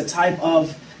 no, it's a type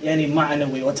of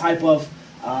ma'nawi, or type of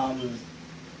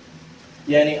Allah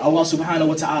subhanahu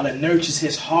wa ta'ala nurtures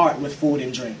his heart with food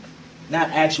and drink, not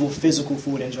actual physical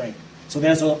food and drink. So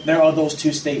there are those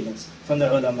two statements from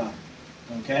the ulama.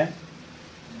 Okay?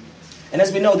 And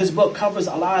as we know, this book covers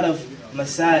a lot of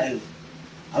masail,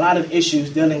 a lot of issues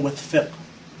dealing with fiqh.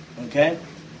 Okay?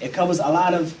 It covers a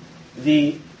lot of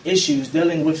the issues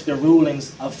dealing with the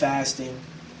rulings of fasting,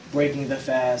 breaking the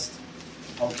fast.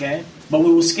 Okay? But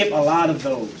we will skip a lot of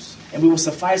those. And we will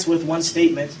suffice with one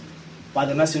statement by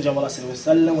the Messenger of Allah sallallahu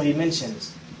alaihi wasallam, where he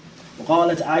mentions,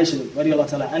 وقالت عائشة رضي الله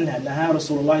تعالى عنها نهى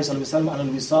رسول الله صلى الله عليه وسلم عن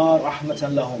الوصال رحمة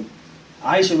لهم.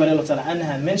 Aisha رضي الله تعالى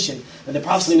عنها mentioned that the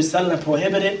Prophet صلى الله عليه وسلم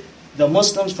prohibited the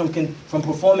Muslims from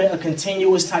performing a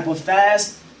continuous type of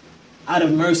fast out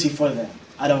of mercy for them,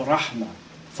 out of rahmah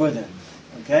for them.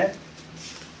 Okay?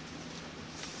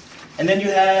 And then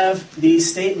you have the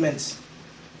statements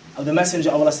of the Messenger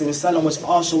of Allah sallallahu alaihi wasallam, which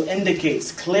also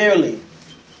indicates clearly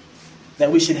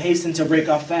that we should hasten to break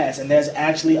our fast, and there's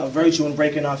actually a virtue in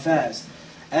breaking our fast.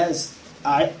 As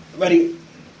Abu R.E.D.A.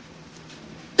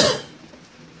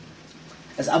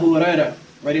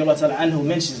 radiallahu ta'ala anhu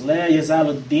mentions, لا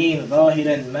يزال الدين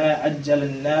ظاهرا ما أجل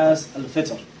الناس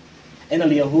الفطر إن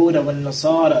اليهود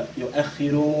والنصارى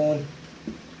يؤخرون.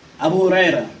 Abu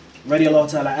R.E.D.A. radiallahu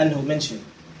ta'ala anhu mentioned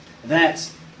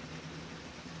that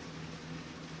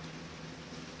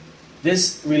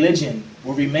this religion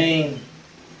will remain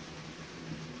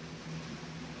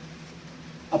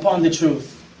upon the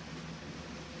truth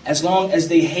as long as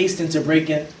they hasten to break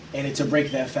it and to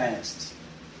break their fasts.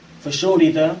 For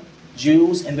surely the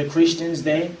Jews and the Christians,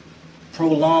 they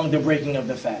prolong the breaking of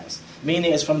the fast.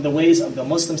 Meaning it's from the ways of the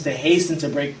Muslims to hasten to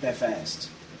break their fast.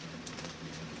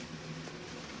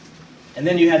 And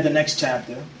then you have the next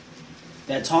chapter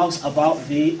that talks about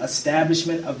the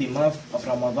establishment of the month of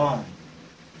Ramadan.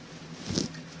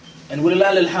 And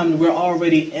walillahil alhamd, we're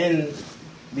already in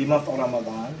the month of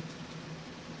Ramadan.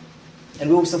 And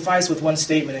we will suffice with one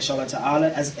statement, inshallah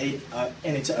ta'ala,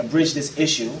 to abridge this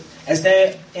issue, as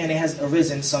it has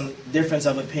arisen some difference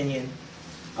of opinion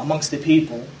amongst the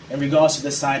people in regards to the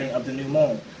sighting of the new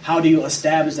moon. How do you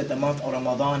establish that the month of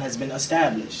Ramadan has been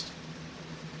established?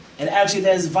 And actually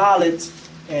there's valid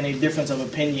and a difference of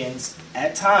opinions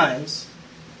at times,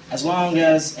 as long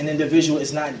as an individual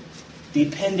is not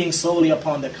depending solely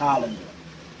upon the calendar.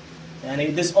 And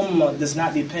this ummah does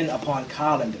not depend upon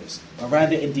calendars, but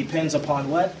rather it depends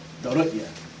upon what? The ru'ya.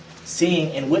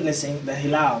 Seeing and witnessing the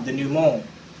hilal, the new moon.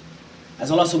 As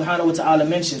Allah subhanahu wa ta'ala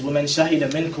mentions, وَمَنْ شَهِدَ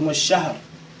مِنْكُمُ الشَّهْرِ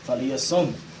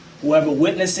فَلْيَصُمْ. Whoever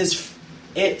witnesses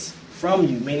it from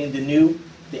you, meaning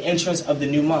the entrance of the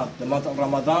new month, the month of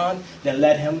Ramadan, then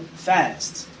let him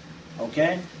fast.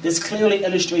 Okay? This clearly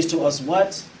illustrates to us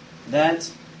what?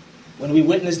 That when we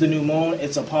witness the new moon,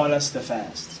 it's upon us to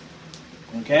fast.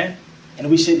 Okay? And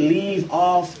we should leave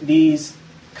off these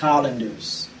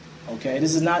calendars. Okay?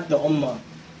 This is not the ummah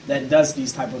that does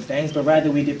these type of things, but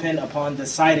rather we depend upon the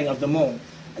sighting of the moon.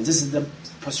 And this is the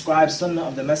prescribed sunnah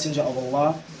of the Messenger of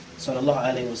Allah sallallahu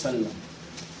alaihi wasallam.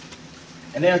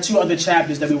 And there are two other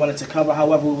chapters that we wanted to cover.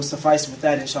 However, we will suffice with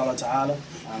that, inshallah ta'ala.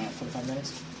 45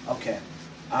 minutes? Okay.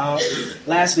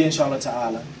 Lastly, inshallah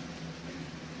ta'ala,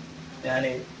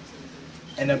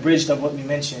 and abridged of what we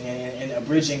mentioned, and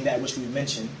abridging that which we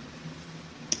mentioned,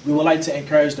 we would like to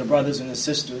encourage the brothers and the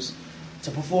sisters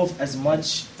to put forth as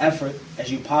much effort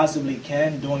as you possibly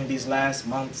can during these last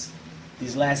months,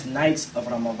 these last nights of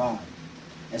Ramadan.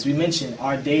 As we mentioned,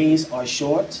 our days are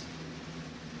short.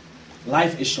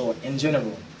 Life is short in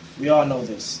general. We all know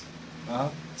this.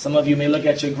 Some of you may look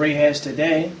at your gray hairs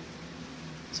today,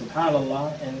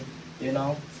 subhanAllah, and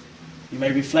you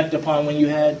may reflect upon when you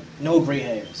had no gray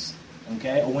hairs,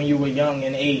 okay, or when you were young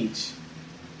in age,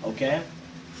 okay.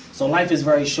 So life is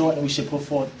very short, and we should put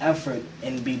forth effort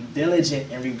and be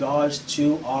diligent in regards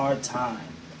to our time.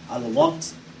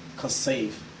 Al-waqt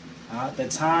kasayf. The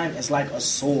time is like a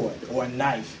sword or a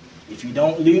knife. If you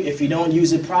don't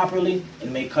use it properly,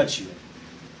 it may cut you.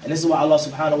 And this is why Allah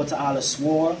subhanahu wa ta'ala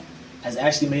swore, has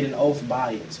actually made an oath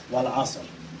by it. Wal asr.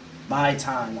 By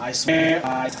time. I swear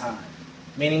by time.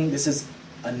 Meaning this is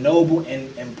a noble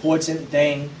and important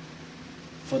thing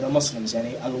for the Muslims.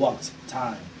 Yani al-waqt,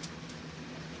 time.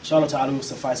 Inshallah ta'ala will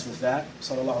suffice with that.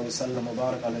 Sallallahu alayhi wa sallam wa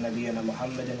barak ala nabiyyina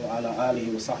Muhammadin wa ala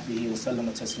alihi wa sahbihi wa sallam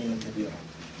wa tasliman kathira.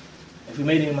 If we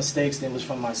made any mistakes, then it was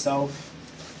from myself,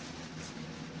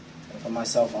 for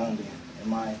myself only in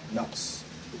my notes.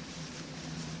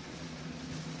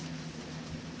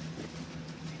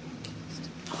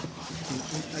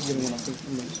 I get it when I finish.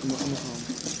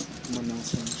 I'm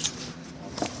announcing.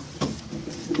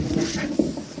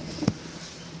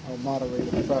 Our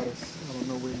moderator, Faris. I don't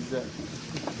know where he's at.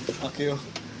 Akil,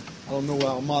 I don't know where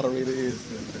our moderator is.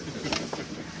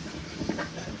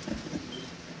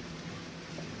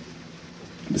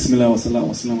 Bismillah wa salam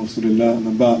wa salam wa rasulillah. And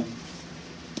about,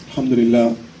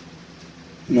 alhamdulillah,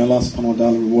 may Allah subhanahu wa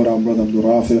ta'ala reward our brother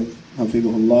Abdur-Raafi,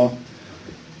 hafidhullah,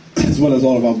 as well as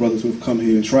all of our brothers who have come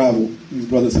here and traveled. These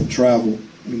brothers have traveled,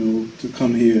 to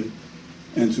come here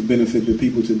and to benefit the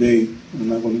people today. I'm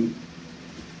not going to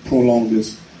prolong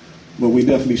this, but we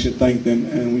definitely should thank them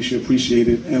and we should appreciate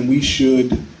it, and we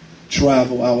should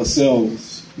travel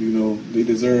ourselves. They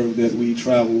deserve that we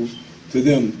travel to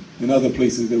them in other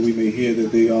places that we may hear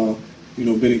that they are,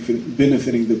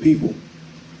 benefiting the people.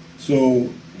 So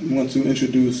we want to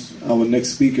introduce our next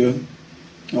speaker,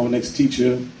 our next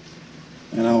teacher,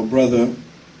 and our brother,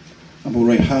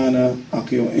 Abdur-Raafi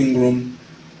Akil Ingram,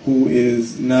 who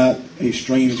is not a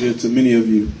stranger to many of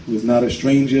you, who is not a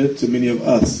stranger to many of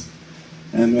us.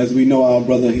 And as we know, our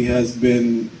brother, he has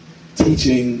been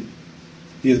teaching,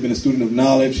 he has been a student of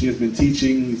knowledge, he has been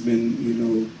teaching, he's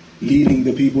been, leading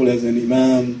the people as an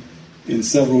imam in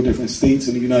several different states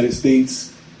in the United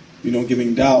States,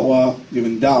 giving da'wah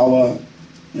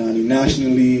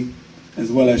nationally,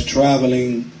 as well as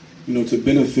traveling, to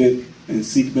benefit and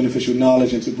seek beneficial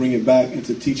knowledge and to bring it back and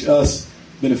to teach us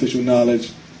beneficial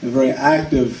knowledge, and very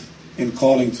active in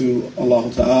calling to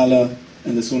Allah Ta'ala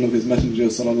and the Sunnah of His Messenger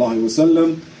Sallallahu Alaihi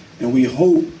Wasallam. And we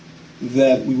hope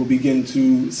that we will begin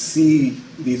to see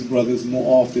these brothers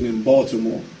more often in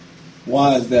Baltimore.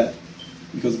 Why is that?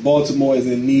 Because Baltimore is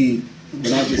in need. We're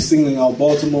not just singling out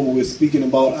Baltimore, but we're speaking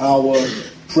about our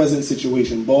present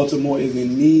situation. Baltimore is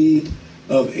in need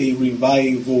of a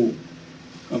revival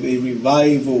of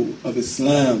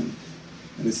Islam.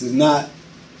 And this is not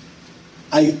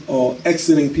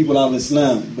exiting people out of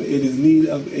Islam, but it is need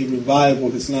of a revival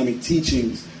of Islamic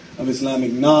teachings, of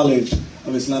Islamic knowledge,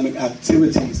 of Islamic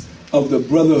activities, of the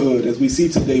brotherhood. As we see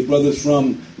today, brothers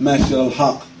from Masjid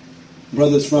al-Haq,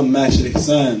 brothers from Masjid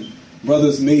Ihsan,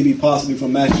 brothers maybe possibly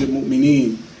from Masjid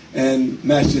Mu'mineen and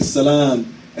Masjid Salam,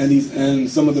 and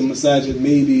some of the masajid,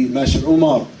 maybe Masjid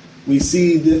Umar. We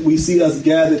see us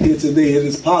gathered here today. It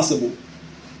is possible.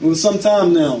 For some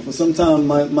time,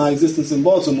 my existence in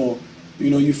Baltimore,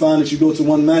 you find that you go to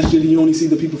one masjid and you only see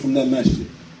the people from that masjid.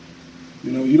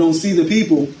 You don't see the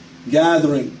people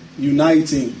gathering,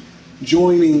 uniting,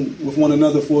 joining with one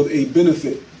another for a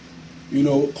benefit,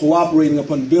 cooperating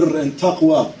upon birr and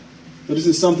taqwa. But this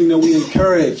is something that we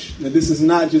encourage, that this is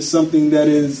not just something that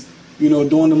is,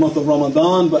 during the month of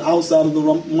Ramadan, but outside of the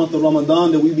month of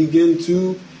Ramadan, that we begin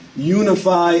to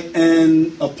unify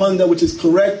and upon that which is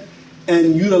correct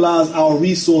and utilize our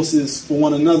resources for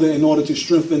one another in order to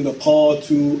strengthen the call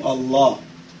to Allah.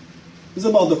 It's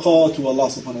about the call to Allah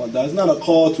subhanahu wa ta'ala. It's not a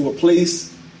call to a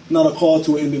place, not a call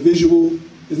to an individual,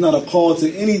 it's not a call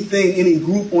to anything, any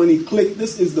group or any clique.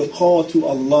 This is the call to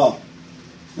Allah.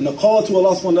 And the call to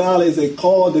Allah subhanahu wa ta'ala is a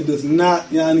call that does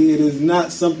not, it is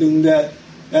not something that,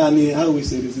 how do we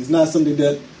say this? It's not something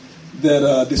that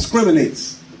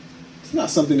discriminates. It's not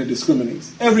something that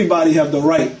discriminates. Everybody have the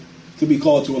right to be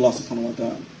called to Allah subhanahu wa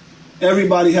ta'ala.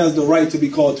 Everybody has the right to be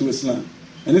called to Islam.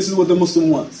 And this is what the Muslim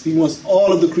wants. He wants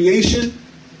all of the creation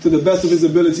to the best of his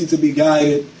ability to be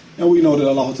guided. And we know that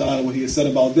Allah ta'ala, what He has said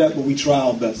about that, but we try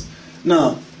our best.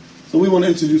 Now, so we want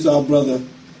to introduce our brother,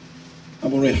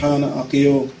 Abdur-Raafi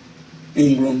Akil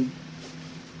Ingram,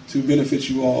 to benefit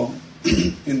you all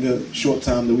in the short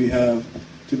time that we have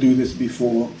to do this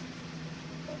before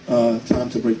time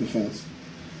to break the fast.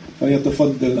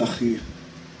 فليتفضل أخي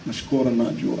مشكورا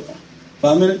مأجورا.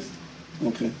 5 minutes?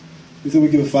 Okay. We said we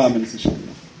give it 5 minutes, inshallah.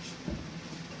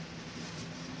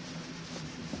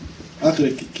 I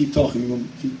could keep talking. We're going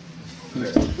to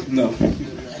keep... No.